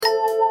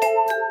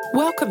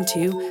Welcome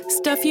to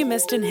Stuff You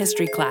Missed in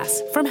History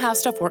Class from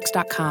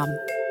HowStuffWorks.com.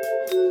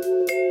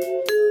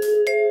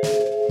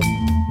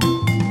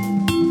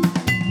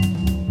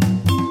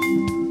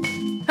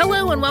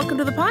 Hello and welcome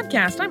to the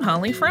podcast. I'm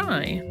Holly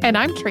Fry. And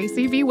I'm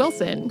Tracy V.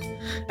 Wilson.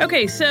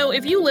 Okay, so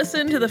if you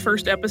listened to the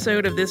first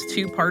episode of this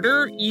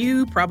two-parter,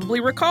 you probably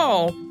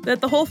recall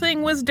that the whole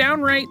thing was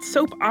downright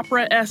soap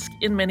opera-esque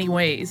in many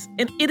ways,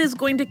 and it is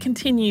going to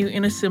continue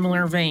in a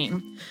similar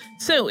vein.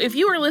 So if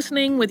you are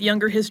listening with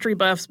younger history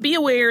buffs, be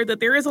aware that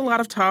there is a lot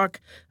of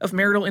talk of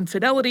marital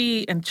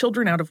infidelity and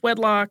children out of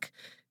wedlock,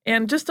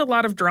 and just a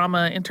lot of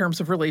drama in terms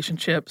of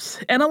relationships.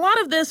 And a lot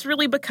of this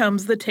really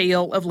becomes the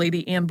tale of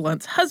Lady Anne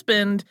Blunt's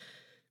husband,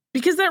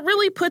 because that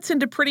really puts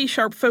into pretty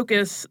sharp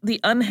focus the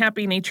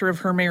unhappy nature of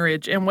her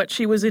marriage and what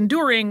she was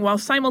enduring while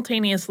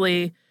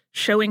simultaneously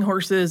showing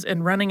horses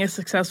and running a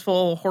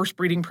successful horse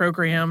breeding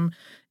program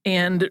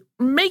and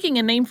making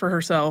a name for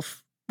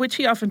herself, which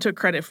he often took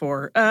credit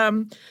for.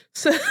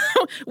 So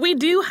we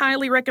do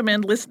highly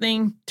recommend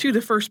listening to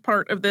the first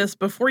part of this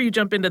before you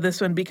jump into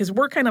this one, because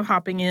we're kind of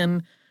hopping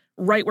in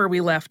right where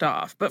we left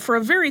off. But for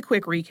a very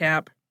quick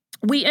recap,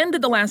 we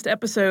ended the last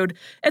episode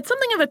at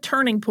something of a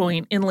turning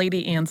point in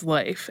Lady Anne's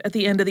life at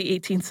the end of the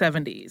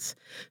 1870s.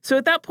 So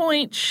at that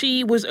point,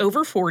 she was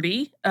over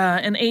 40,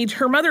 an age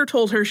her mother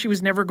told her she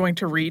was never going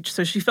to reach,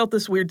 so she felt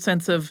this weird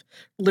sense of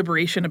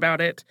liberation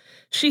about it.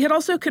 She had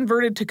also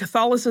converted to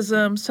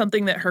Catholicism,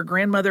 something that her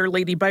grandmother,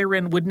 Lady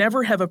Byron, would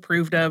never have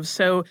approved of,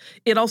 so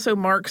it also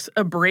marks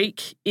a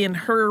break in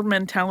her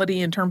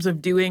mentality in terms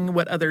of doing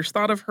what others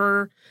thought of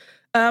her.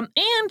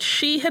 And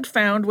she had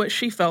found what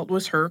she felt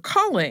was her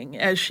calling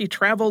as she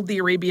traveled the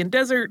Arabian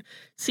desert,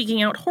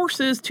 seeking out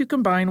horses to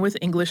combine with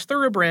English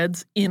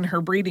thoroughbreds in her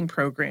breeding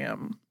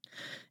program.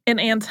 And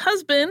Anne's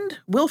husband,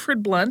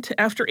 Wilfrid Blunt,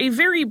 after a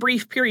very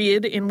brief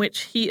period in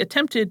which he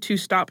attempted to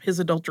stop his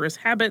adulterous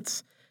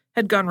habits,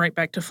 had gone right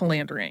back to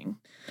philandering.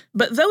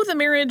 But though the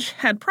marriage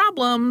had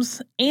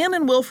problems, Anne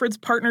and Wilfrid's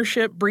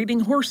partnership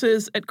breeding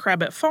horses at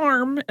Crabbet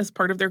Farm as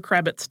part of their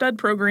Crabbet Stud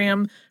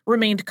program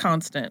remained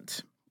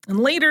constant. And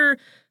later,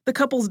 the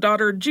couple's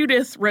daughter,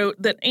 Judith, wrote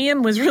that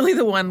Anne was really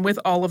the one with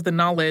all of the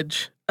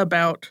knowledge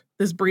about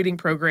this breeding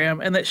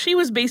program and that she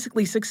was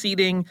basically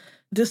succeeding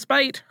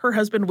despite her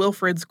husband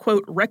Wilfrid's,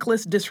 quote,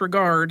 reckless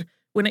disregard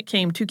when it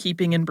came to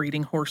keeping and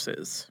breeding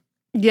horses.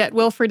 Yet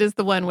Wilfrid is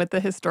the one with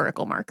the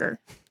historical marker.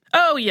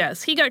 Oh,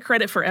 yes. He got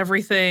credit for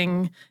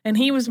everything, and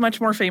he was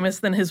much more famous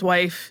than his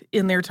wife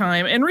in their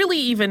time, and really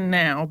even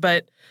now.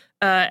 But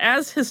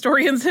as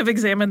historians have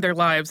examined their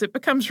lives, it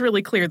becomes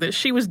really clear that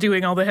she was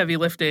doing all the heavy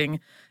lifting,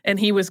 and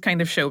he was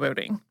kind of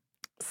showboating.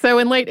 So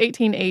in late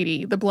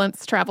 1880, the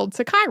Blunts traveled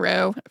to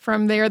Cairo.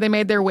 From there, they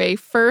made their way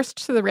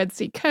first to the Red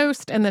Sea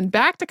coast and then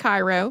back to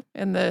Cairo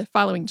in the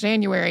following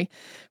January.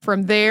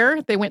 From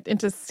there, they went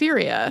into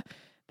Syria.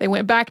 They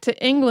went back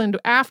to England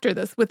after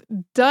this with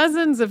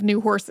dozens of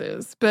new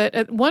horses. But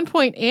at one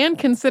point, Anne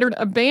considered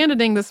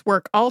abandoning this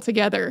work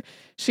altogether.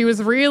 She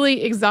was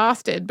really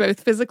exhausted, both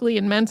physically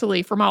and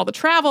mentally, from all the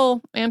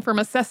travel and from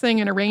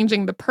assessing and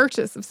arranging the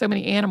purchase of so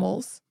many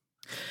animals.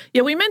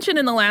 Yeah, we mentioned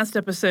in the last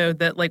episode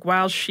that,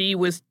 while she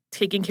was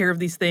taking care of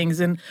these things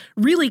and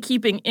really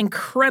keeping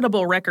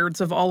incredible records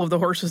of all of the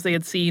horses they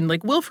had seen,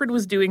 Wilfrid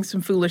was doing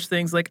some foolish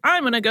things like,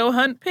 I'm going to go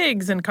hunt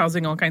pigs, and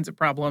causing all kinds of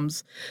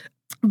problems.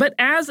 But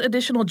as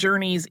additional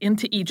journeys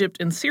into Egypt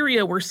and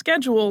Syria were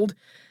scheduled,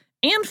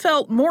 Anne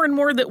felt more and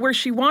more that where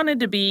she wanted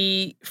to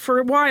be, for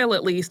a while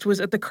at least,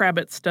 was at the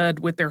Crabbet Stud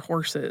with their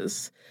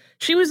horses.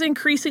 She was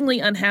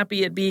increasingly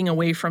unhappy at being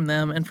away from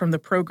them and from the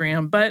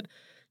program, but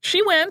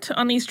she went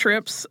on these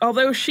trips,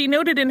 although she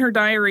noted in her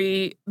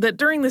diary that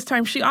during this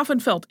time she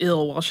often felt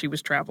ill while she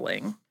was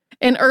traveling.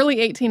 In early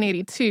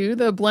 1882,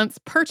 the Blunts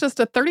purchased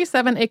a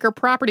 37-acre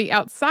property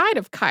outside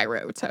of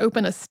Cairo to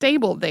open a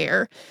stable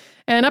there.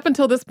 And up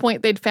until this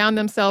point, they'd found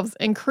themselves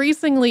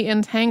increasingly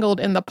entangled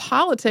in the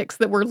politics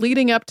that were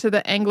leading up to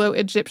the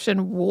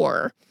Anglo-Egyptian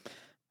War.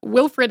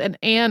 Wilfrid and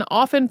Anne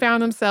often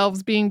found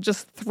themselves being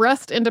just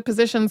thrust into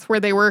positions where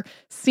they were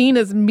seen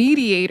as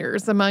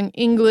mediators among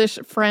English,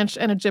 French,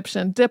 and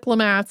Egyptian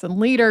diplomats and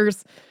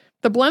leaders.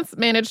 The Blunts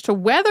managed to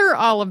weather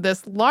all of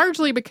this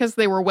largely because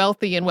they were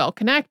wealthy and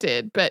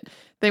well-connected, but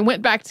they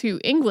went back to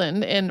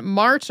England in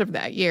March of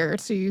that year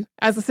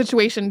as the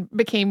situation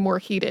became more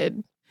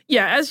heated.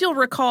 Yeah, as you'll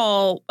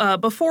recall,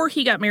 before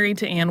he got married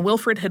to Anne,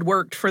 Wilfrid had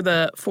worked for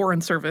the Foreign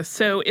Service,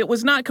 so it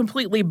was not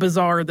completely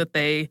bizarre that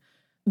they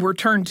were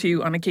turned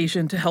to on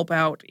occasion to help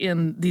out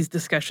in these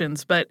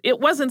discussions, but it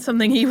wasn't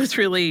something he was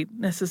really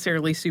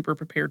necessarily super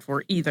prepared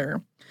for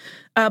either.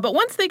 But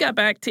once they got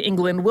back to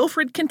England,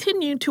 Wilfrid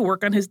continued to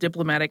work on his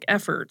diplomatic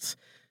efforts,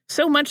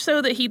 so much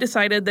so that he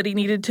decided that he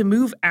needed to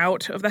move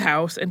out of the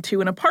house and to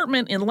an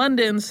apartment in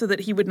London so that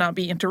he would not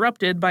be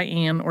interrupted by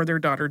Anne or their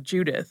daughter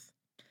Judith.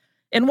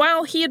 And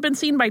while he had been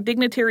seen by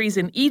dignitaries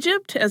in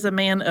Egypt as a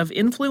man of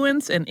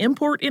influence and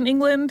import in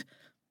England,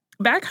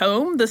 back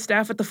home, the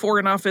staff at the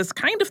Foreign Office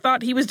kind of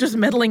thought he was just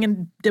meddling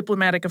in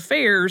diplomatic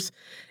affairs.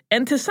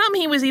 And to some,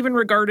 he was even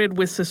regarded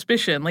with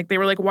suspicion. They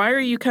were like, why are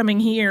you coming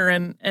here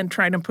and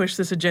trying to push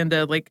this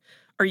agenda?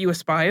 Are you a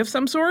spy of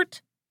some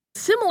sort?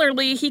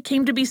 Similarly, he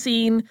came to be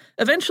seen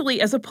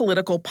eventually as a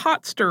political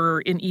pot stirrer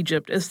in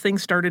Egypt as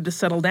things started to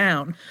settle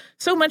down,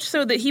 so much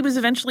so that he was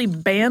eventually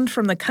banned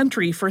from the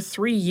country for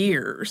 3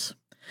 years.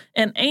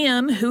 And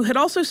Anne, who had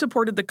also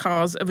supported the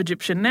cause of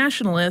Egyptian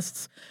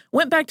nationalists,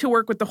 went back to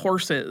work with the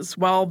horses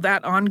while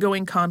that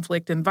ongoing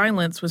conflict and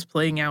violence was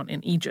playing out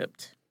in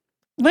Egypt.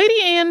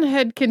 Lady Anne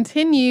had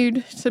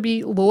continued to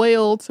be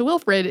loyal to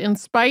Wilfrid in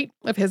spite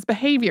of his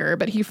behavior,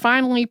 but he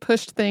finally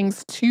pushed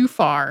things too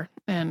far,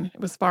 and it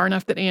was far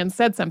enough that Anne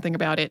said something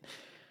about it.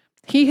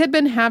 He had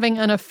been having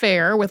an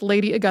affair with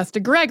Lady Augusta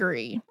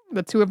Gregory.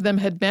 The two of them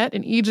had met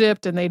in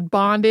Egypt, and they'd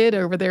bonded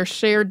over their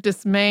shared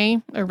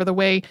dismay over the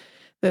way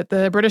that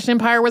the British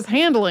Empire was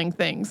handling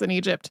things in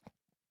Egypt.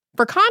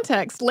 For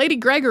context, Lady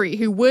Gregory,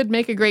 who would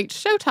make a great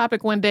show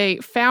topic one day,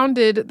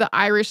 founded the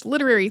Irish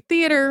Literary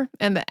Theatre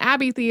and the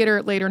Abbey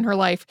Theatre later in her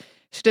life.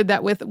 She did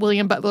that with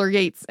William Butler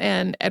Yeats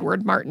and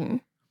Edward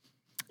Martin.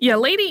 Yeah,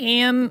 Lady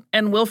Anne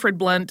and Wilfrid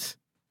Blunt,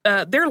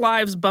 their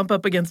lives bump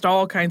up against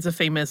all kinds of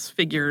famous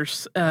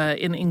figures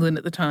in England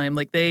at the time.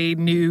 Like, they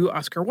knew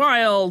Oscar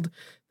Wilde,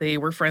 they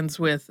were friends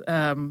with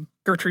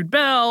Gertrude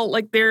Bell.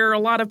 Like, there are a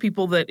lot of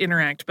people that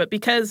interact. But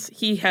because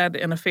he had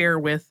an affair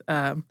with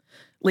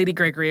Lady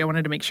Gregory, I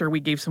wanted to make sure we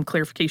gave some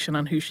clarification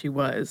on who she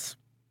was.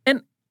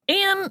 And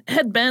Anne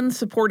had been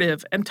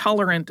supportive and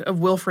tolerant of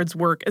Wilfrid's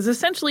work as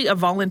essentially a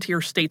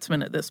volunteer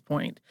statesman at this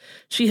point.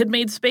 She had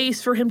made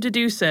space for him to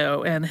do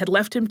so and had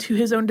left him to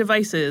his own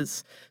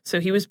devices. So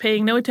he was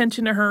paying no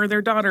attention to her or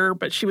their daughter,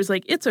 but she was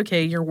like, it's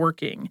okay, you're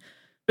working.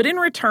 But in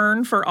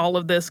return for all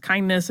of this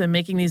kindness and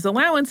making these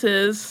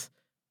allowances,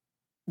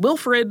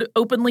 Wilfrid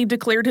openly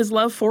declared his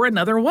love for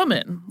another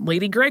woman,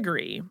 Lady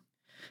Gregory.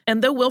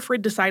 And though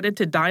Wilfrid decided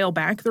to dial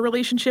back the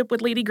relationship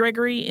with Lady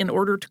Gregory in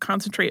order to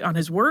concentrate on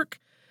his work,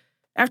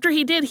 after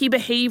he did, he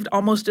behaved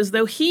almost as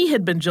though he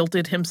had been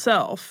jilted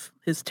himself.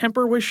 His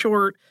temper was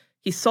short,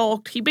 he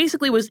sulked, he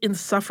basically was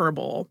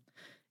insufferable.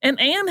 And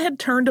Anne had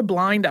turned a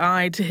blind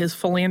eye to his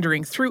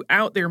philandering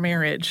throughout their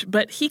marriage,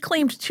 but he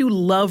claimed to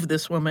love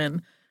this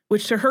woman,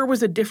 which to her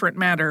was a different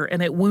matter,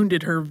 and it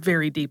wounded her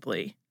very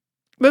deeply.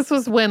 This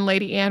was when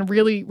Lady Anne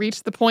really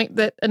reached the point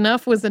that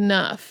enough was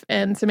enough.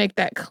 And to make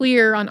that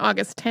clear, on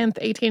August 10th,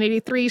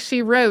 1883,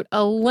 she wrote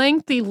a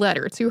lengthy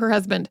letter to her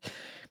husband.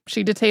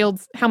 She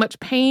detailed how much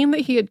pain that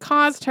he had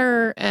caused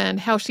her and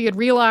how she had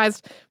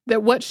realized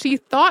that what she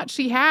thought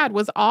she had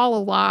was all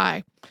a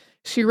lie.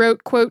 She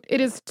wrote, quote,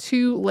 "It is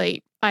too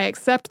late. I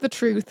accept the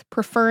truth,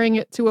 preferring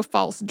it to a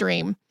false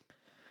dream."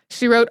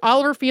 She wrote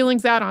all of her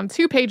feelings out on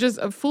 2 pages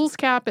of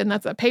foolscap, and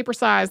that's a paper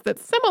size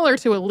that's similar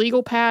to a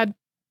legal pad.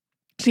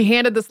 She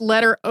handed this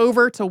letter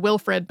over to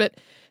Wilfrid, but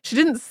she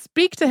didn't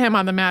speak to him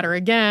on the matter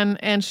again,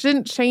 and she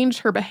didn't change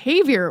her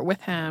behavior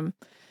with him.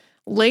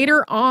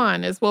 Later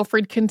on, as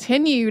Wilfrid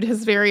continued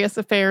his various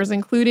affairs,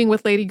 including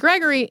with Lady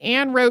Gregory,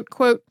 Anne wrote,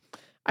 quote,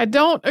 "I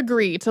don't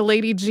agree to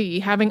Lady G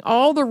having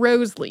all the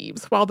rose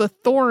leaves while the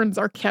thorns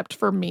are kept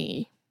for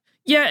me."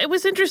 Yeah, it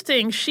was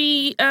interesting.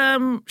 She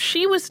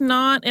was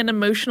not an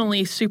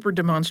emotionally super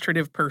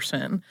demonstrative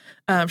person.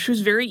 She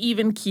was very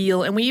even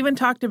keel, and we even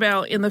talked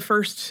about in the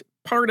first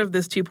part of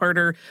this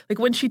 2-parter, like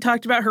when she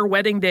talked about her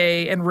wedding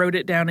day and wrote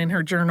it down in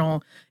her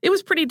journal, it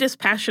was pretty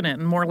dispassionate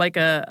and more like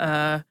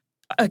a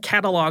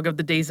catalog of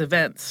the day's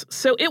events.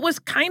 So it was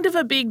kind of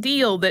a big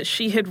deal that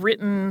she had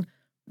written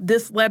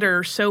this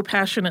letter so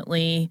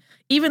passionately,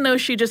 even though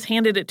she just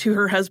handed it to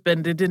her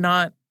husband and did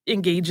not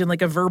engage in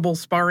like a verbal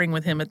sparring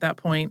with him at that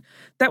point.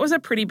 That was a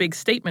pretty big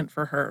statement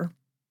for her.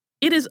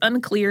 It is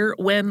unclear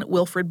when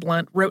Wilfrid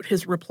Blunt wrote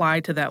his reply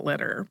to that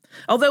letter.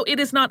 Although it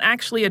is not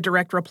actually a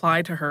direct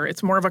reply to her,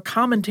 it's more of a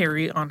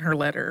commentary on her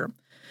letter.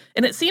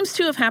 And it seems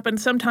to have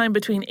happened sometime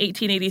between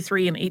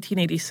 1883 and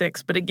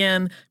 1886. But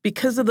again,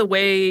 because of the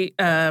way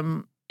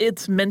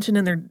it's mentioned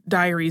in their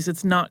diaries,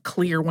 it's not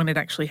clear when it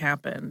actually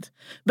happened.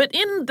 But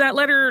in that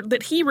letter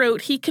that he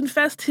wrote, he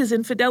confessed his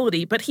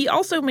infidelity, but he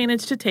also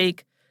managed to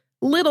take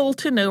little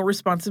to no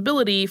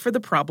responsibility for the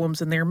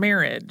problems in their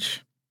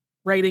marriage.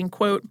 Writing,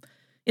 quote,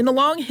 "In the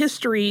long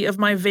history of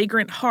my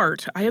vagrant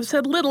heart, I have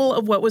said little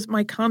of what was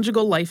my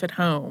conjugal life at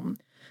home.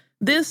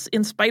 This,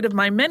 in spite of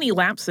my many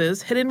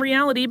lapses, had in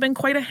reality been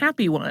quite a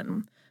happy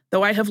one.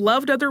 Though I have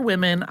loved other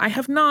women, I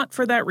have not,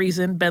 for that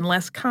reason, been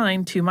less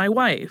kind to my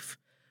wife,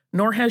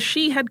 nor has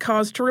she had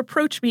cause to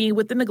reproach me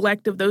with the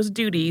neglect of those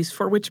duties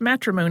for which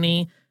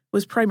matrimony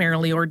was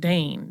primarily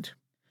ordained.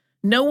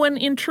 No one,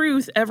 in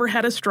truth, ever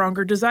had a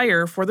stronger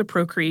desire for the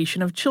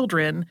procreation of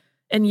children,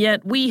 and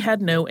yet we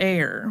had no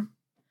heir.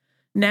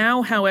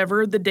 Now,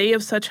 however, the day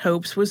of such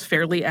hopes was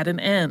fairly at an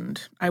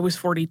end. I was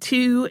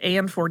 42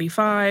 and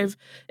 45,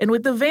 and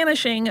with the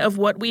vanishing of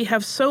what we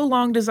have so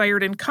long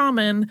desired in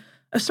common,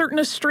 a certain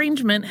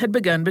estrangement had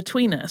begun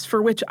between us,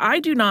 for which I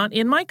do not,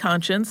 in my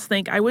conscience,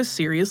 think I was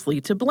seriously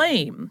to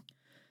blame.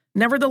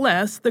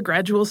 Nevertheless, the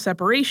gradual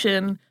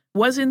separation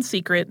was in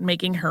secret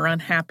making her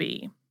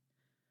unhappy.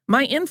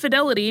 My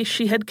infidelity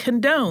she had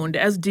condoned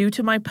as due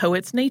to my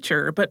poet's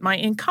nature, but my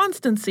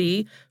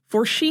inconstancy,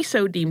 for she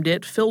so deemed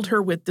it, filled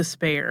her with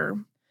despair.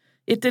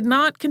 It did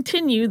not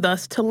continue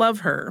thus to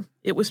love her.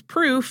 It was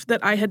proof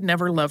that I had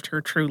never loved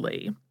her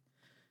truly.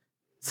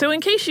 So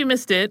in case you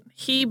missed it,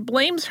 he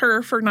blames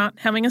her for not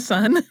having a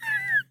son.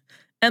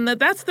 And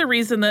that's the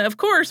reason that, of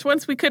course,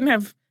 once we couldn't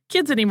have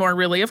kids anymore,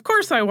 really, of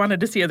course I wanted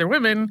to see other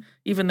women,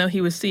 even though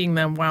he was seeing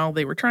them while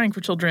they were trying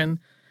for children.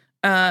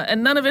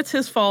 And none of it's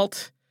his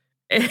fault.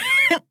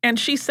 And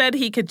she said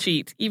he could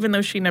cheat, even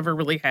though she never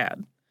really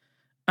had.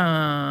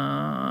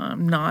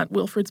 I'm not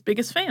Wilfred's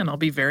biggest fan. I'll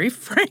be very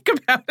frank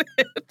about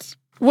it.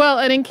 Well,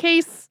 and in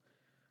case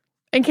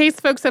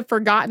folks have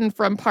forgotten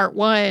from part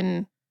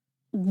 1,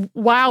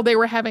 while they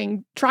were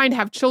trying to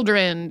have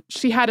children,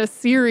 she had a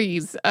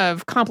series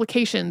of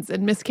complications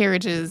and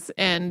miscarriages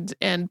and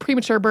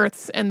premature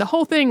births, and the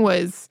whole thing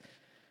was,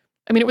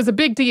 it was a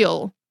big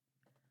deal.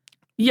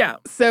 Yeah.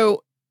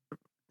 So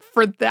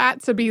for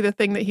that to be the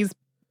thing that he's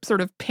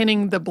sort of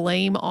pinning the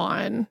blame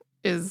on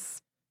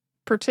is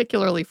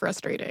particularly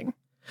frustrating.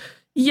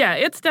 Yeah,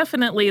 it's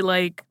definitely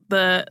like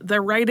the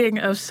writing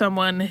of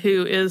someone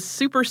who is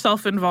super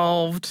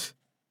self-involved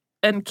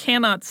and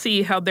cannot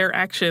see how their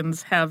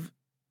actions have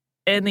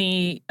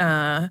any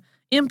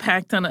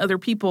impact on other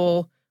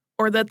people,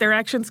 or that their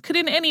actions could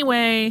in any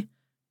way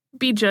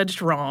be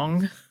judged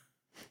wrong.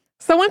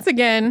 So once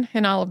again,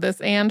 in all of this,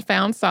 Anne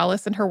found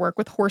solace in her work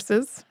with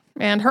horses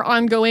and her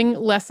ongoing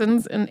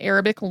lessons in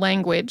Arabic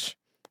language.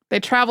 They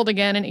traveled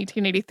again in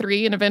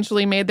 1883 and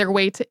eventually made their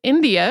way to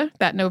India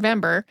that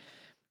November.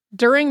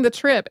 During the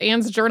trip,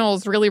 Anne's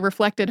journals really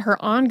reflected her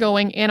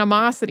ongoing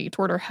animosity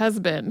toward her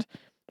husband.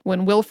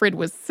 When Wilfred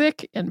was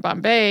sick in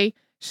Bombay,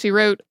 she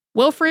wrote,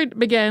 "Wilfred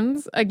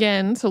begins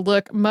again to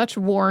look much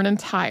worn and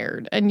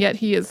tired, and yet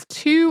he is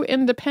too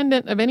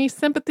independent of any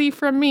sympathy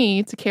from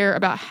me to care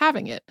about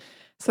having it,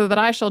 so that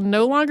I shall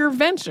no longer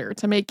venture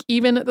to make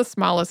even the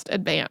smallest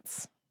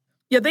advance."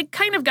 Yeah, they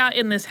kind of got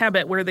in this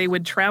habit where they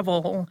would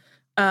travel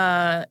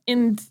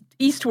in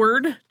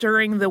eastward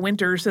during the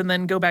winters and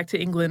then go back to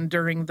England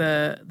during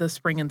the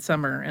spring and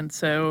summer. And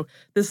so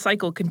this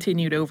cycle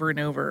continued over and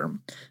over.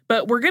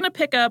 But we're going to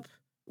pick up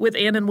with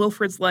Anne and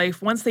Wilfred's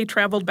life once they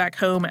traveled back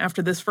home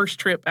after this first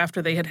trip,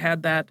 after they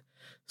had that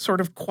sort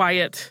of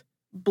quiet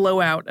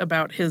blowout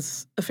about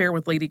his affair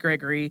with Lady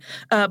Gregory.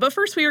 But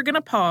first, we are going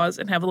to pause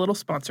and have a little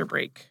sponsor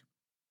break.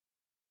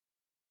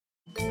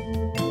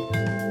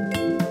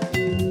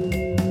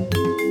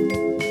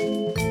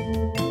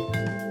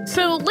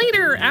 So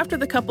later, after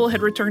the couple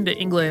had returned to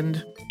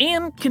England,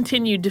 Anne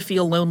continued to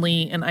feel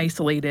lonely and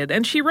isolated,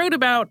 and she wrote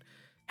about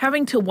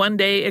having to one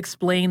day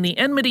explain the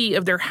enmity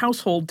of their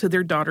household to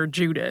their daughter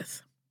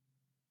Judith.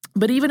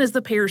 But even as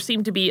the pair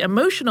seemed to be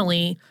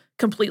emotionally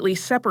completely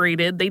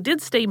separated, they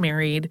did stay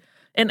married,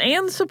 and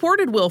Anne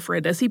supported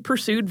Wilfred as he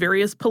pursued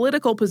various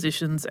political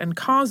positions and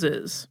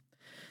causes.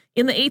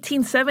 In the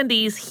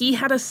 1870s, he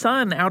had a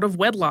son out of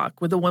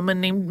wedlock with a woman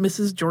named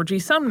Mrs. Georgie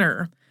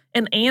Sumner,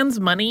 and Anne's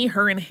money,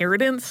 her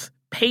inheritance,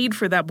 paid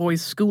for that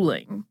boy's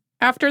schooling.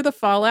 After the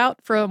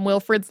fallout from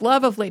Wilfred's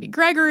love of Lady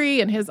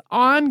Gregory and his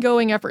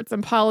ongoing efforts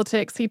in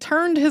politics, he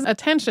turned his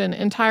attention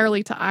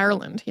entirely to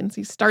Ireland, and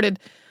he started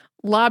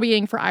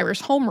lobbying for Irish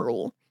home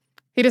rule.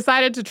 He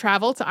decided to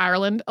travel to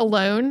Ireland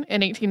alone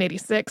in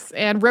 1886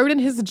 and wrote in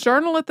his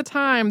journal at the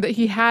time that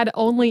he had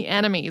only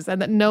enemies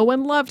and that no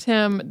one loved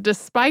him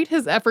despite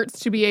his efforts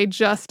to be a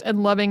just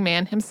and loving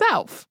man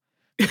himself.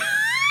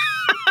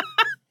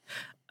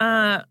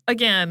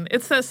 Again,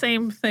 it's that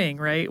same thing,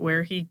 right?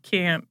 Where he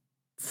can't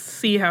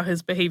see how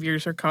his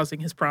behaviors are causing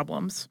his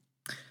problems.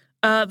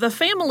 The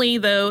family,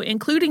 though,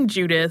 including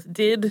Judith,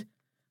 did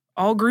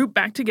all group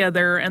back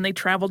together, and they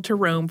traveled to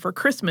Rome for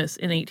Christmas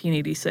in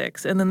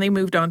 1886, and then they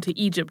moved on to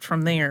Egypt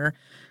from there.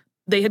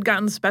 They had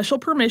gotten special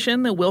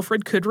permission that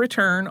Wilfred could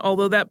return,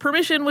 although that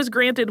permission was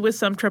granted with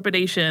some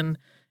trepidation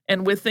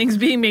and with things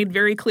being made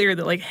very clear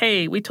that, like,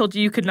 hey, we told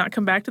you could not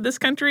come back to this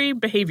country,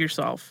 behave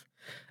yourself.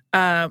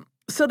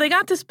 So they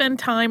got to spend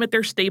time at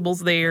their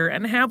stables there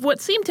and have what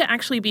seemed to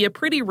actually be a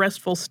pretty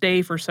restful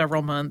stay for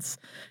several months,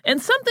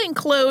 and something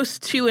close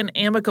to an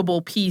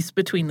amicable peace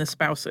between the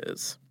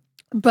spouses.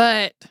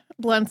 But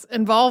Blunt's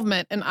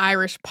involvement in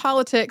Irish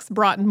politics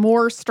brought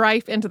more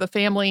strife into the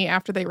family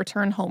after they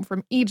returned home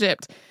from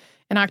Egypt.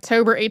 In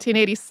October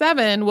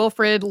 1887,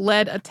 Wilfred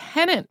led a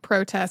tenant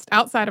protest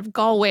outside of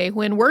Galway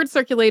when word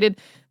circulated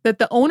that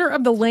the owner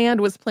of the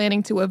land was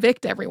planning to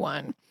evict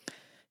everyone.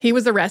 He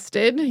was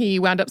arrested. He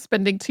wound up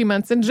spending 2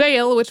 months in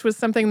jail, which was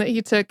something that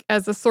he took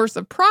as a source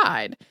of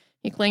pride.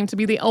 He claimed to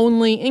be the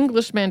only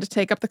Englishman to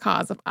take up the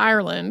cause of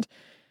Ireland.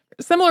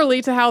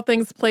 Similarly to how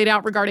things played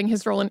out regarding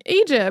his role in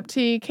Egypt,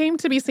 he came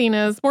to be seen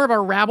as more of a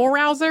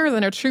rabble-rouser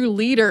than a true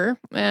leader,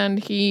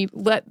 and he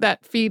let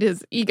that feed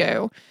his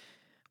ego.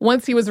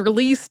 Once he was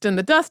released and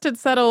the dust had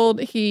settled,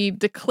 he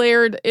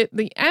declared it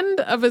the end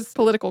of his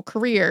political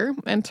career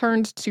and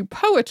turned to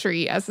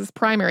poetry as his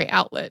primary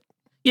outlet.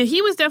 Yeah,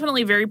 he was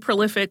definitely very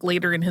prolific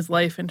later in his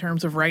life in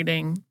terms of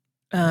writing,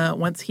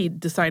 once he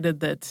decided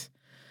that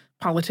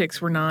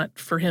politics were not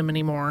for him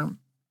anymore.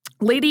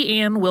 Lady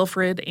Anne,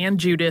 Wilfred, and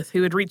Judith,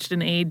 who had reached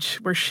an age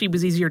where she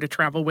was easier to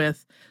travel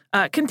with,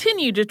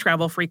 continued to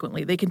travel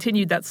frequently. They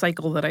continued that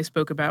cycle that I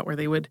spoke about where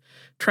they would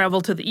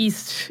travel to the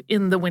east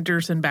in the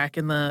winters and back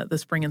in the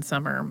spring and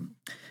summer.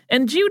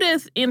 And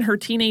Judith, in her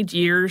teenage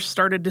years,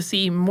 started to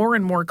see more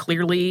and more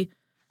clearly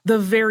the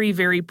very,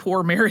 very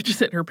poor marriage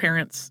that her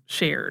parents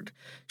shared.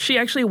 She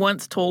actually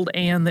once told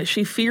Anne that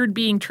she feared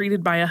being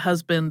treated by a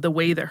husband the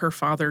way that her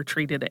father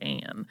treated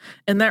Anne.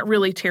 And that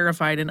really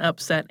terrified and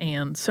upset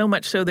Anne, so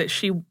much so that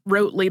she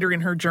wrote later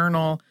in her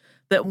journal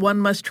that one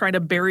must try to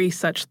bury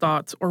such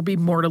thoughts or be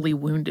mortally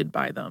wounded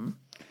by them.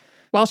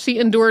 While she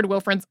endured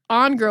Wilfred's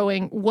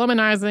ongoing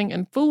womanizing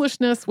and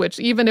foolishness,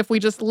 which even if we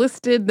just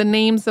listed the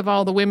names of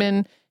all the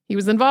women he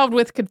was involved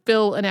with could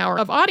fill an hour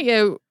of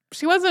audio,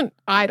 she wasn't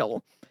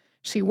idle.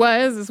 She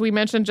was, as we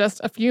mentioned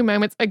just a few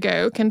moments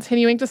ago,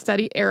 continuing to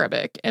study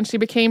Arabic, and she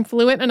became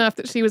fluent enough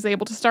that she was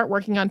able to start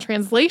working on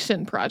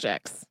translation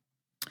projects.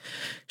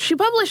 She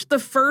published the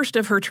first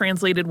of her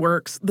translated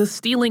works, The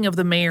Stealing of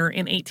the Mare,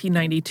 in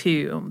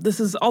 1892. This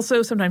is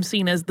also sometimes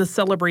seen as the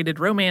celebrated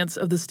romance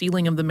of the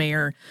Stealing of the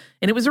Mare,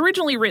 and it was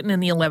originally written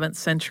in the 11th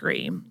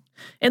century.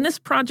 And this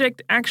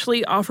project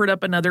actually offered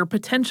up another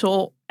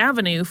potential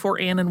avenue for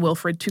Anne and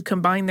Wilfred to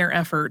combine their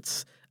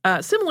efforts,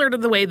 similar to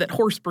the way that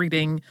horse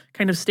breeding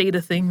kind of stayed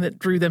a thing that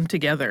drew them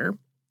together.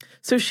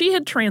 So she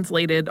had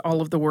translated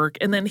all of the work,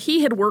 and then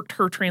he had worked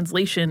her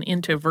translation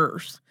into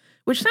verse,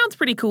 which sounds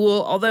pretty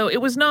cool, although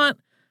it was not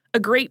a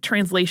great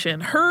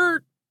translation.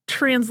 Her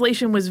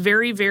translation was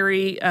very,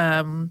 very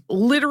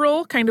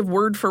literal, kind of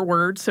word for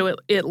word, so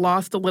it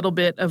lost a little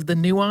bit of the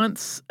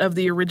nuance of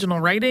the original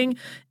writing.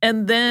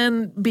 And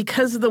then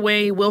because of the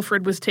way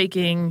Wilfred was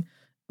taking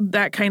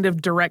that kind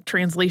of direct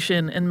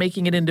translation and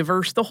making it into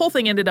verse, the whole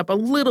thing ended up a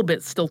little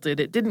bit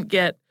stilted. It didn't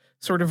get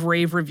sort of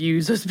rave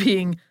reviews as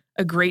being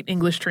a great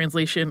English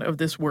translation of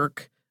this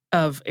work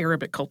of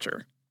Arabic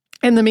culture.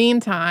 In the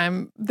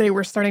meantime, they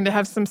were starting to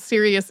have some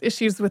serious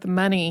issues with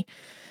money.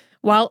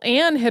 While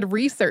Anne had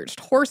researched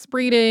horse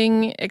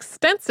breeding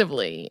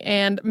extensively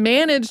and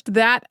managed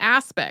that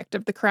aspect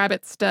of the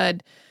Crabbit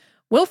stud,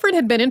 Wilfred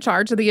had been in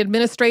charge of the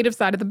administrative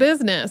side of the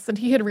business, and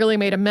he had really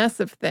made a mess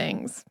of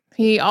things.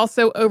 He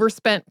also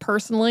overspent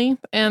personally,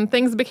 and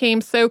things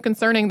became so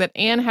concerning that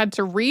Anne had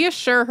to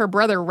reassure her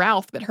brother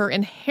Ralph that her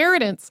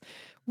inheritance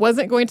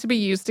wasn't going to be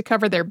used to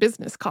cover their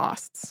business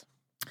costs.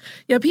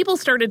 Yeah, people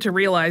started to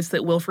realize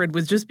that Wilfred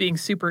was just being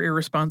super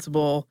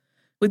irresponsible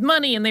with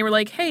money, and they were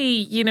like, hey,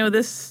 you know,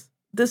 this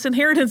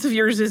inheritance of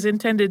yours is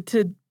intended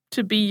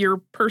to be your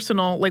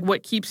personal, like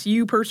what keeps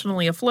you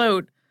personally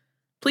afloat.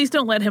 Please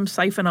don't let him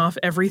siphon off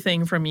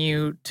everything from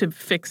you to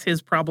fix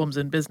his problems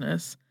in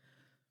business.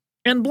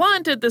 And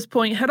Blount, at this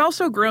point, had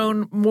also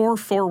grown more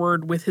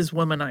forward with his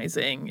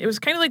womanizing. It was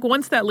kind of like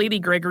once that Lady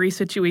Gregory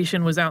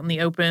situation was out in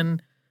the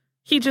open,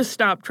 he just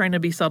stopped trying to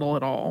be subtle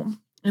at all.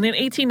 And in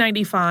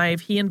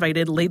 1895, he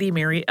invited Lady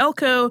Mary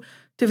Elcho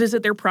to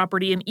visit their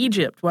property in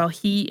Egypt while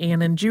he,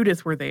 Anne, and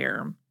Judith were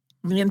there.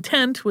 The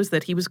intent was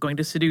that he was going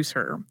to seduce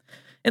her.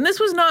 And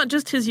this was not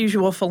just his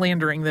usual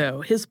philandering,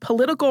 though. His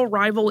political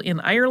rival in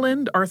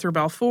Ireland, Arthur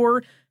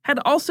Balfour, had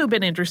also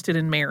been interested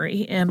in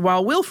Mary, and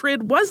while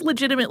Wilfred was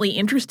legitimately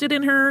interested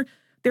in her,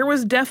 there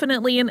was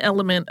definitely an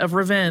element of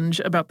revenge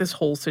about this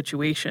whole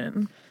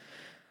situation.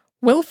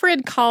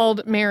 Wilfred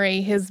called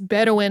Mary his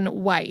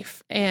Bedouin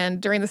wife,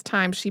 and during this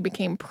time she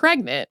became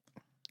pregnant.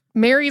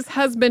 Mary's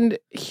husband,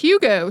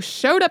 Hugo,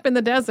 showed up in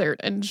the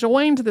desert and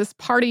joined this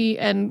party,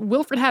 and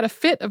Wilfred had a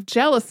fit of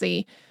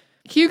jealousy.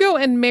 Hugo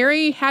and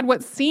Mary had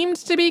what seemed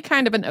to be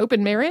kind of an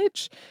open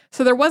marriage,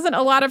 so there wasn't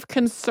a lot of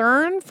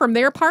concern from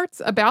their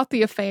parts about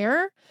the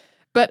affair.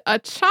 But a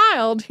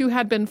child who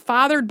had been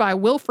fathered by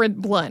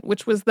Wilfred Blount,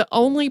 which was the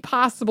only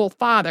possible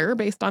father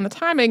based on the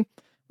timing,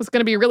 was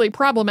going to be really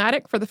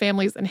problematic for the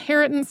family's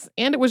inheritance,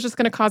 and it was just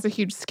going to cause a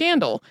huge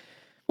scandal.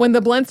 When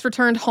the Blounts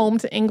returned home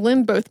to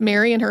England, both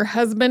Mary and her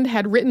husband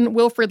had written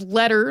Wilfred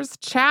letters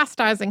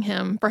chastising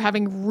him for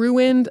having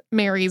ruined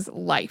Mary's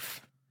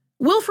life.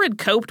 Wilfred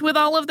coped with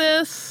all of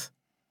this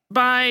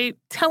by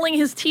telling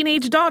his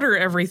teenage daughter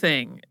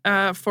everything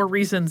for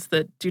reasons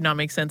that do not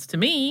make sense to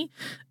me.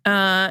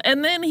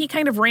 And then he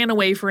kind of ran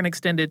away for an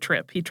extended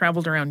trip. He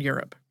traveled around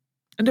Europe.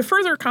 And to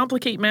further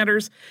complicate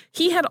matters,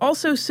 he had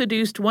also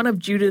seduced one of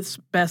Judith's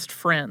best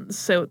friends.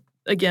 So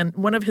again,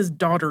 one of his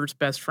daughter's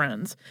best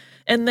friends.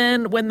 And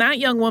then when that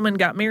young woman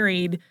got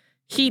married,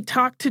 he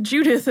talked to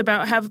Judith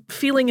about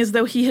feeling as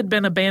though he had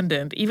been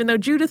abandoned, even though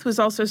Judith was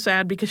also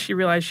sad because she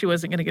realized she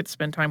wasn't going to get to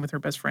spend time with her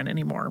best friend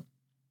anymore.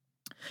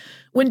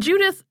 When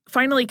Judith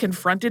finally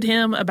confronted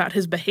him about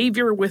his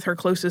behavior with her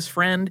closest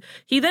friend,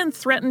 he then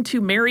threatened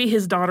to marry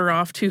his daughter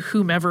off to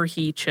whomever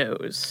he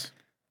chose.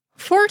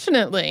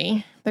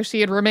 Fortunately, though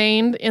she had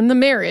remained in the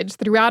marriage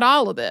throughout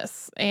all of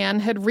this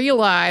and had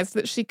realized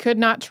that she could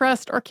not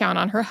trust or count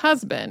on her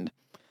husband.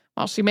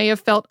 While she may have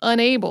felt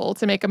unable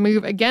to make a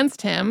move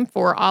against him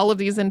for all of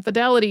these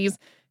infidelities,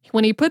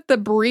 when he put the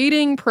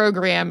breeding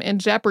program in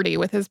jeopardy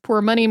with his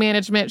poor money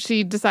management,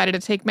 she decided to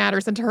take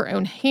matters into her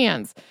own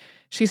hands.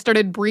 She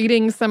started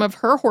breeding some of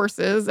her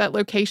horses at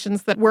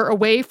locations that were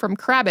away from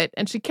Crabbit,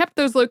 and she kept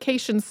those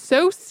locations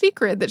so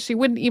secret that she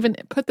wouldn't even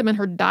put them in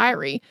her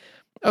diary.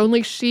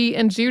 Only she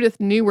and Judith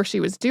knew where she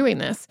was doing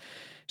this.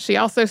 She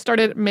also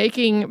started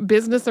making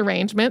business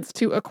arrangements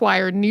to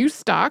acquire new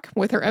stock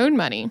with her own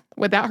money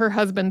without her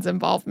husband's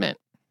involvement.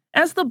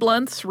 As the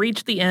Blunts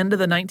reached the end of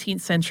the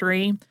 19th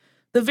century,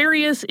 the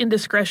various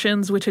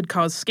indiscretions which had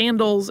caused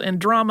scandals and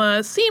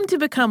drama seemed to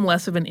become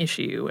less of an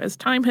issue. As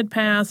time had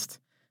passed,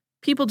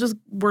 people just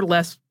were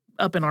less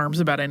up in arms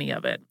about any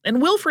of it.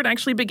 And Wilfrid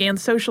actually began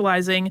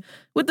socializing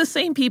with the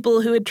same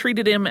people who had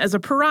treated him as a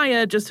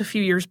pariah just a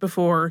few years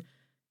before,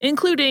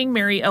 including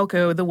Mary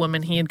Elko, the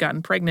woman he had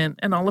gotten pregnant,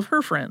 and all of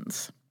her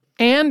friends.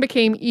 Anne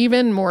became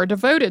even more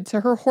devoted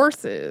to her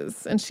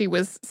horses, and she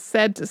was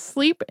said to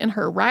sleep in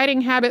her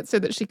riding habit so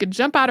that she could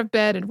jump out of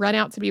bed and run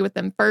out to be with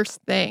them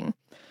first thing.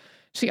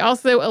 She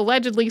also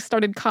allegedly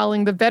started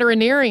calling the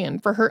veterinarian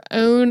for her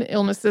own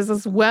illnesses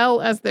as well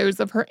as those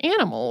of her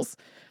animals.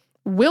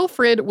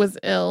 Wilfrid was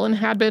ill and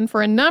had been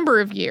for a number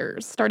of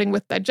years, starting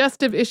with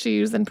digestive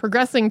issues and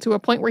progressing to a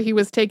point where he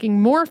was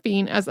taking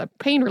morphine as a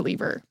pain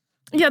reliever.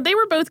 Yeah, they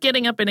were both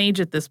getting up in age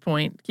at this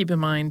point, keep in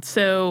mind.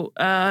 So,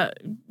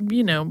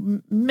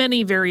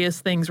 many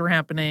various things were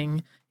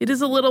happening. It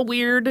is a little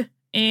weird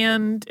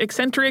and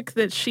eccentric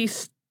that she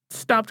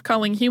stopped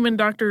calling human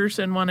doctors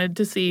and wanted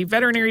to see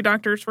veterinary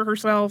doctors for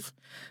herself.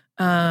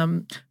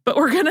 But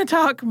we're going to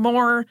talk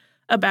more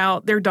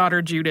about their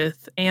daughter,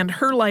 Judith, and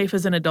her life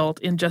as an adult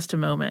in just a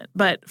moment.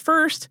 But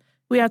first,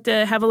 we have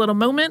to have a little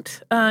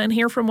moment and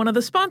hear from one of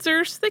the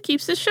sponsors that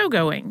keeps this show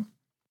going.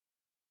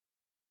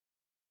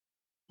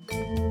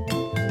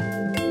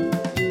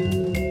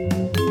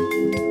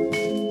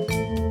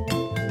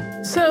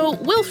 So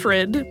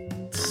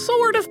Wilfrid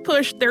sort of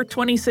pushed their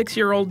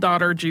 26-year-old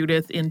daughter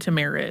Judith into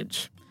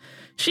marriage.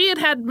 She had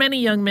had many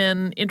young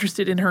men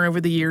interested in her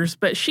over the years,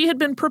 but she had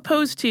been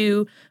proposed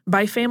to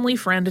by family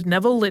friend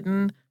Neville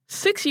Lytton,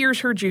 6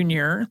 years her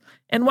junior,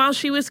 and while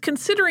she was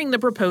considering the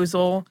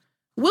proposal,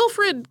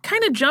 Wilfrid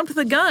kind of jumped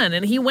the gun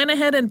and he went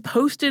ahead and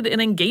posted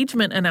an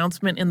engagement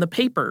announcement in the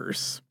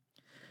papers.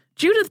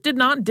 Judith did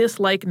not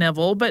dislike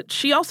Neville, but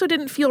she also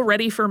didn't feel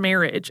ready for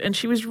marriage, and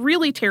she was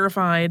really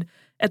terrified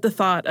at the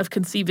thought of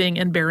conceiving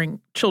and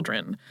bearing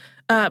children.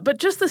 But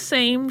just the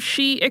same,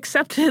 she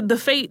accepted the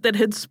fate that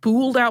had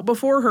spooled out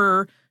before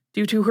her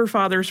due to her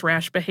father's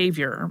rash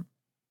behavior.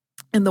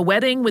 And the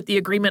wedding, with the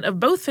agreement of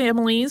both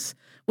families,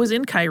 was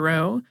in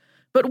Cairo,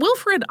 but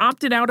Wilfrid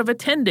opted out of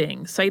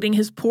attending, citing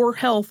his poor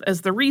health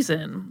as the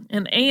reason,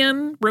 and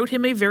Anne wrote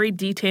him a very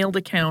detailed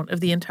account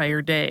of the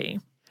entire day.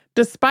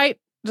 Despite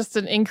just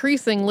an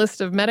increasing list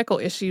of medical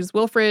issues,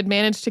 Wilfrid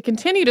managed to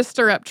continue to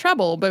stir up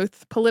trouble,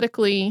 both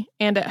politically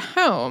and at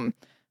home.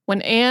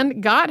 When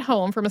Anne got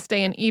home from a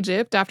stay in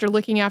Egypt after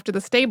looking after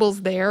the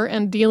stables there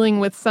and dealing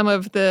with some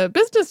of the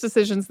business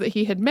decisions that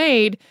he had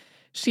made,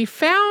 she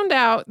found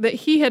out that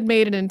he had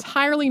made an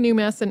entirely new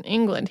mess in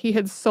England. He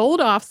had sold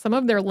off some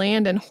of their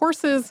land and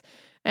horses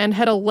and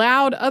had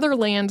allowed other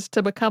land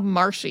to become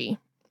marshy.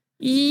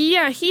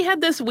 Yeah, he had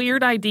this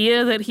weird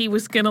idea that he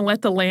was going to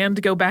let the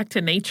land go back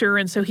to nature,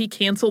 and so he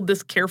canceled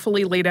this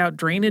carefully laid out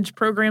drainage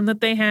program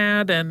that they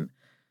had, and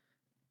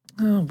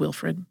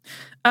Wilfrid.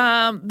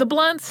 The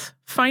Blunts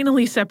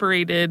finally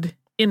separated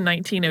in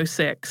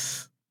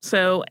 1906.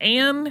 So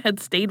Anne had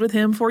stayed with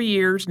him for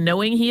years,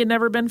 knowing he had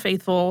never been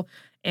faithful,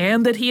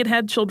 and that he had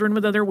had children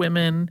with other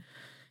women,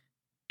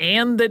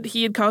 and that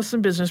he had caused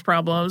some business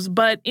problems.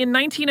 But in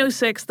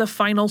 1906, the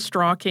final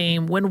straw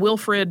came when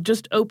Wilfrid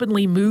just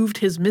openly moved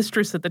his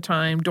mistress at the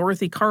time,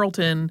 Dorothy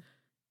Carleton,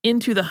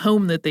 into the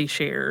home that they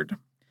shared.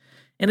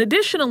 And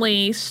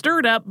additionally,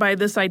 stirred up by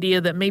this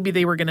idea that maybe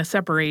they were going to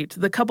separate,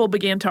 the couple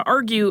began to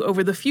argue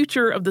over the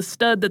future of the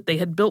stud that they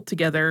had built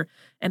together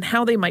and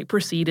how they might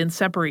proceed in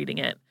separating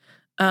it.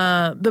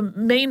 The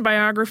main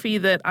biography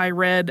that I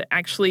read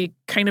actually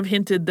kind of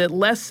hinted that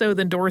less so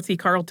than Dorothy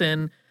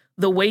Carleton,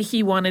 the way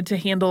he wanted to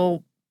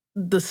handle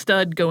the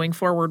stud going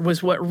forward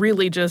was what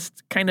really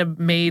just kind of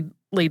made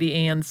Lady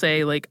Anne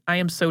say, like, I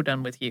am so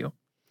done with you.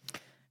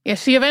 Yeah,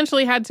 she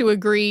eventually had to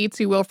agree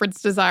to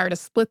Wilfrid's desire to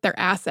split their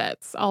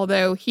assets,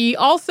 although he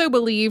also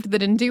believed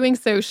that in doing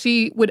so,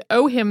 she would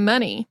owe him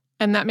money,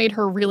 and that made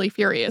her really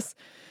furious.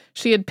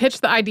 She had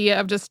pitched the idea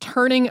of just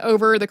turning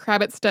over the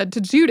Crabbit stud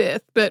to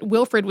Judith, but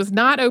Wilfrid was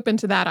not open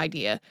to that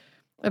idea.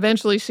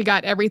 Eventually, she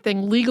got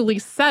everything legally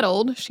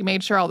settled. She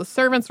made sure all the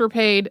servants were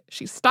paid.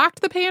 She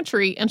stocked the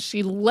pantry, and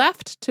she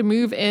left to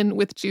move in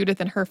with Judith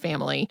and her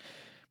family.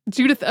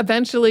 Judith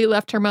eventually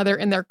left her mother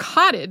in their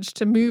cottage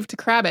to move to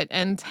Crabbit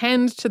and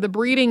tend to the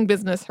breeding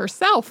business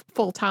herself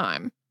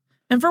full-time.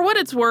 And for what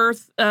it's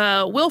worth,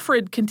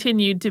 Wilfrid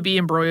continued to be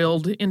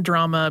embroiled in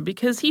drama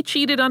because he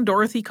cheated on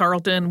Dorothy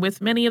Carleton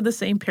with many of the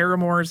same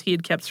paramours he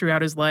had kept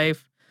throughout his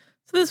life.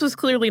 So this was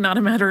clearly not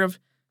a matter of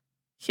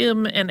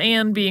him and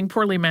Anne being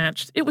poorly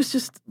matched. It was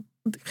just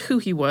who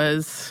he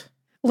was.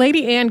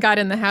 Lady Anne got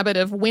in the habit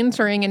of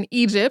wintering in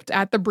Egypt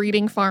at the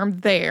breeding farm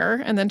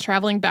there and then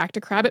traveling back to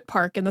Crabbit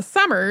Park in the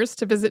summers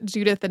to visit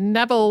Judith and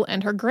Neville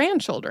and her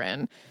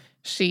grandchildren.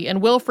 She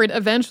and Wilfred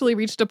eventually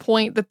reached a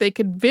point that they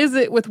could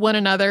visit with one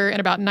another in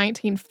about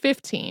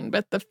 1915,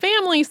 but the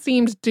family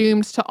seemed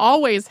doomed to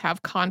always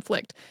have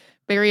conflict.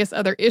 Various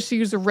other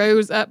issues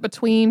arose up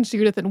between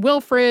Judith and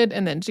Wilfred,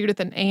 and then Judith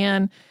and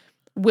Anne.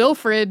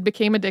 Wilfred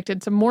became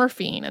addicted to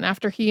morphine, and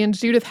after he and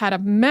Judith had a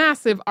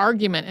massive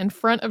argument in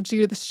front of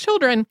Judith's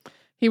children,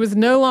 he was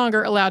no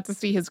longer allowed to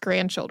see his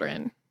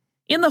grandchildren.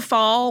 In the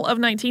fall of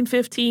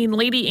 1915,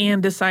 Lady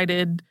Anne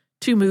decided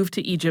to move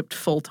to Egypt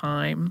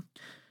full-time.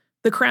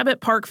 The Crabbett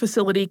Park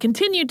facility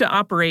continued to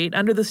operate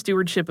under the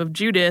stewardship of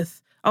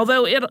Judith,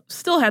 although it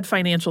still had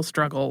financial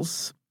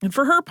struggles. And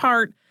for her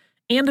part,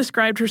 Anne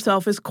described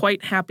herself as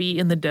quite happy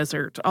in the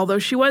desert, although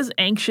she was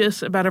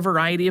anxious about a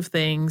variety of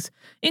things,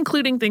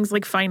 including things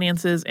like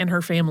finances and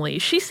her family.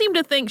 She seemed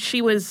to think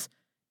she was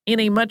in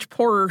a much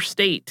poorer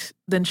state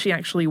than she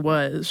actually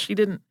was. She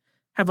didn't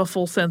have a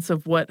full sense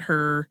of what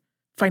her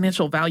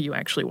financial value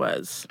actually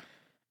was.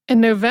 In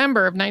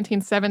November of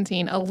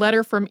 1917, a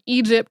letter from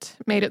Egypt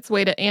made its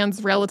way to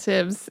Anne's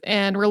relatives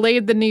and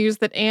relayed the news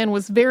that Anne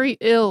was very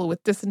ill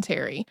with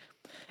dysentery.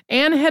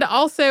 Anne had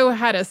also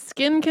had a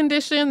skin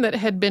condition that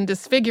had been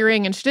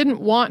disfiguring, and she didn't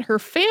want her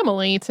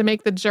family to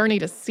make the journey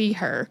to see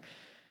her.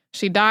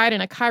 She died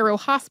in a Cairo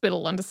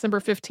hospital on December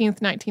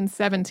 15th,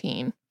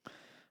 1917.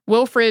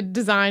 Wilfred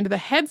designed the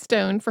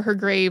headstone for her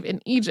grave in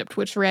Egypt,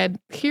 which read,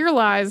 "Here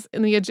lies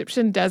in the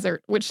Egyptian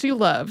desert, which she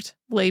loved,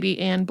 Lady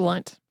Anne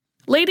Blunt."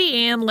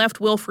 Lady Anne left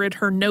Wilfred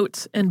her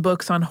notes and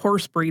books on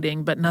horse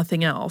breeding, but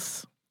nothing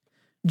else.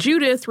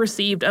 Judith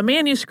received a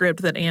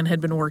manuscript that Anne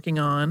had been working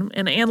on,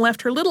 and Anne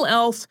left her little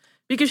else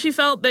because she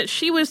felt that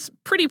she was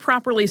pretty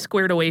properly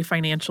squared away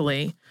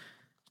financially.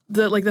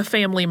 The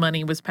family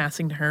money was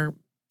passing to her,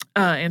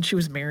 and she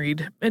was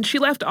married. And she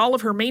left all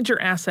of her major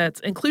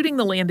assets, including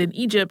the land in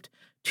Egypt,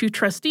 to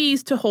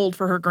trustees to hold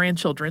for her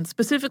grandchildren,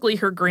 specifically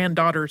her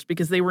granddaughters,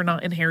 because they were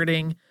not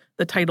inheriting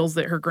the titles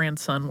that her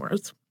grandson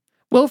was.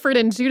 Wilfred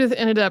and Judith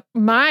ended up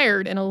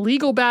mired in a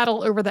legal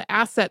battle over the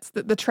assets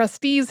that the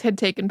trustees had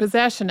taken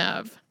possession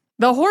of.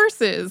 The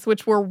horses,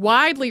 which were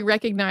widely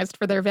recognized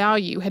for their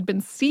value, had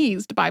been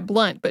seized by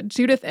Blunt, but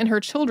Judith and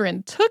her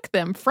children took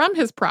them from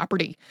his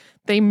property.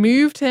 They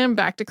moved him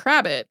back to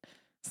Crabbett.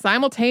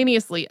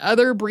 Simultaneously,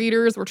 other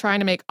breeders were trying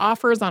to make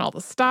offers on all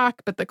the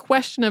stock, but the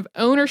question of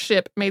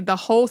ownership made the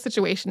whole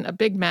situation a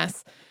big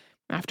mess.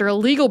 After a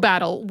legal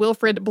battle,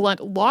 Wilfred Blunt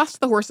lost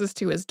the horses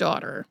to his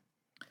daughter.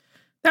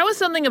 That was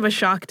something of a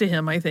shock to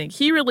him, I think.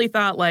 He really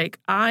thought,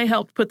 I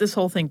helped put this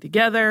whole thing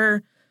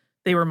together.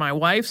 They were my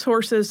wife's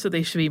horses, so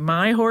they should be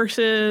my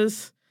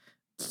horses.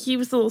 He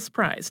was a little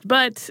surprised.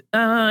 But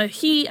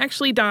he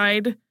actually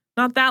died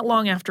not that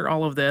long after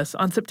all of this,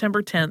 on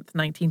September 10th,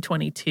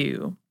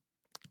 1922.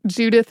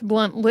 Judith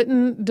Blunt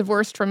Lytton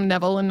divorced from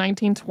Neville in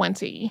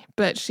 1920,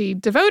 but she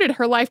devoted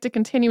her life to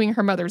continuing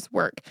her mother's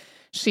work.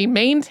 She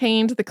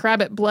maintained the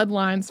Crabbett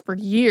bloodlines for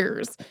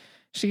years.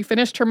 She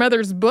finished her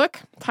mother's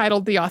book,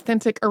 titled The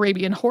Authentic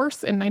Arabian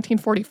Horse, in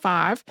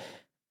 1945.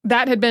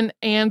 That had been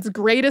Anne's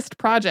greatest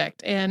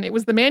project, and it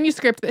was the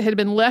manuscript that had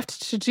been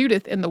left to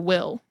Judith in the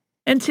will.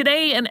 And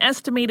today, an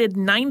estimated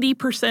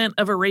 90%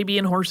 of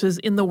Arabian horses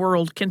in the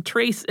world can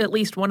trace at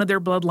least one of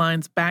their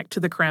bloodlines back to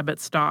the Crabbett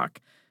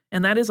stock.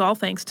 And that is all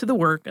thanks to the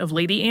work of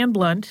Lady Anne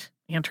Blunt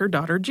and her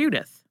daughter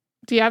Judith.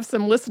 Do you have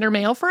some listener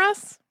mail for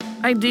us?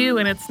 I do,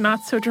 and it's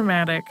not so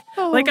dramatic.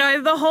 Oh.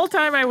 The whole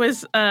time I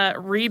was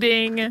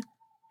reading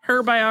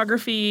her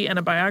biography and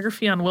a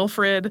biography on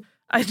Wilfred,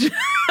 I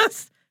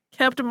just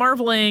kept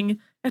marveling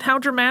at how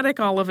dramatic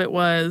all of it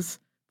was,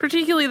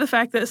 particularly the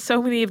fact that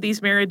so many of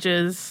these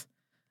marriages,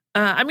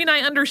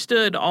 I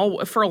understood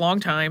for a long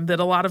time that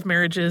a lot of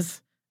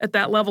marriages at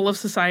that level of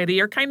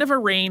society are kind of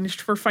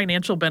arranged for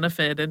financial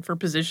benefit and for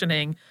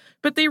positioning,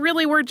 but they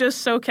really were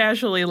just so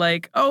casually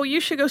oh, you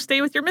should go stay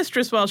with your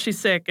mistress while she's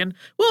sick, and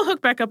we'll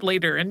hook back up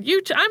later, and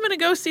I'm going to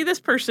go see this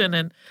person,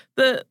 and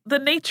the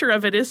nature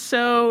of it is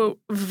so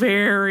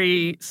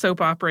very soap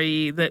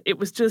opera-y that it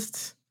was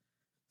just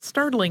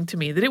startling to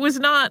me that it was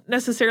not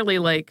necessarily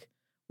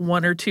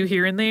one or two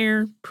here and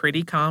there,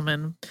 pretty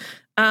common.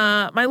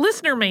 My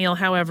listener mail,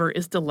 however,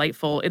 is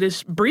delightful. It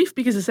is brief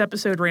because this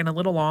episode ran a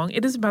little long.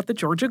 It is about the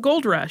Georgia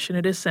Gold Rush, and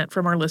it is sent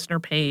from our listener,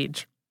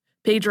 Paige.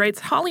 Paige writes,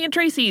 Holly and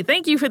Tracy,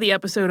 thank you for the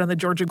episode on the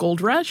Georgia Gold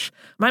Rush.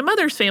 My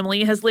mother's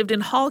family has lived in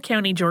Hall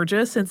County,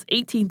 Georgia since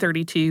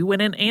 1832,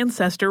 when an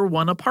ancestor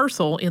won a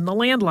parcel in the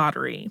land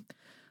lottery.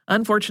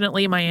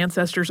 Unfortunately, my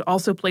ancestors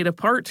also played a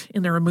part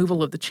in the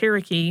removal of the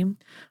Cherokee.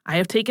 I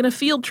have taken a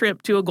field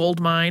trip to a gold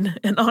mine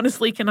and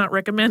honestly cannot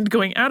recommend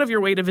going out of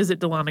your way to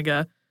visit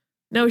Dahlonega.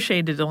 No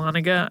shade to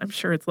Dahlonega. I'm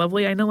sure it's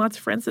lovely. I know lots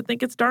of friends that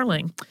think it's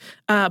darling.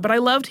 But I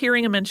loved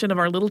hearing a mention of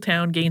our little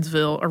town,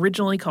 Gainesville,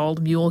 originally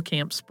called Mule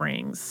Camp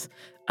Springs.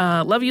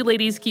 Love you,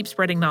 ladies. Keep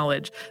spreading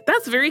knowledge.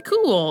 That's very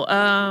cool.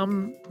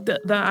 The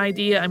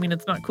idea,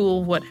 it's not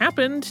cool what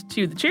happened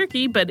to the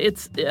Cherokee, but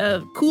it's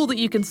cool that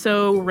you can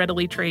so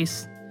readily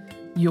trace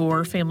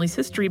your family's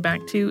history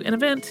back to an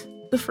event,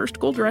 the first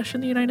gold rush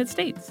in the United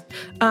States.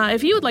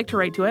 If you would like to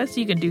write to us,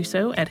 you can do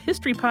so at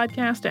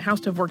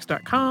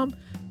historypodcast@howstuffworks.com.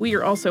 We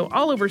are also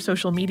all over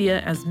social media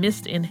as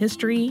Missed in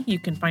History. You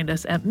can find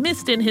us at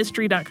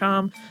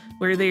missedinhistory.com,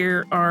 where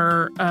there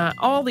are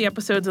all the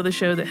episodes of the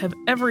show that have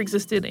ever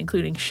existed,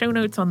 including show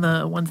notes on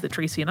the ones that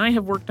Tracy and I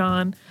have worked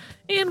on.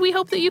 And we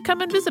hope that you come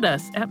and visit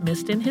us at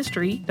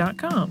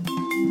missedinhistory.com.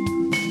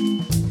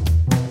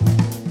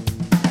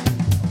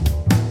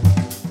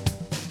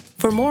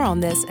 For more on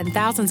this and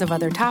thousands of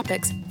other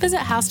topics, visit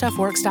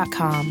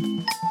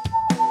howstuffworks.com.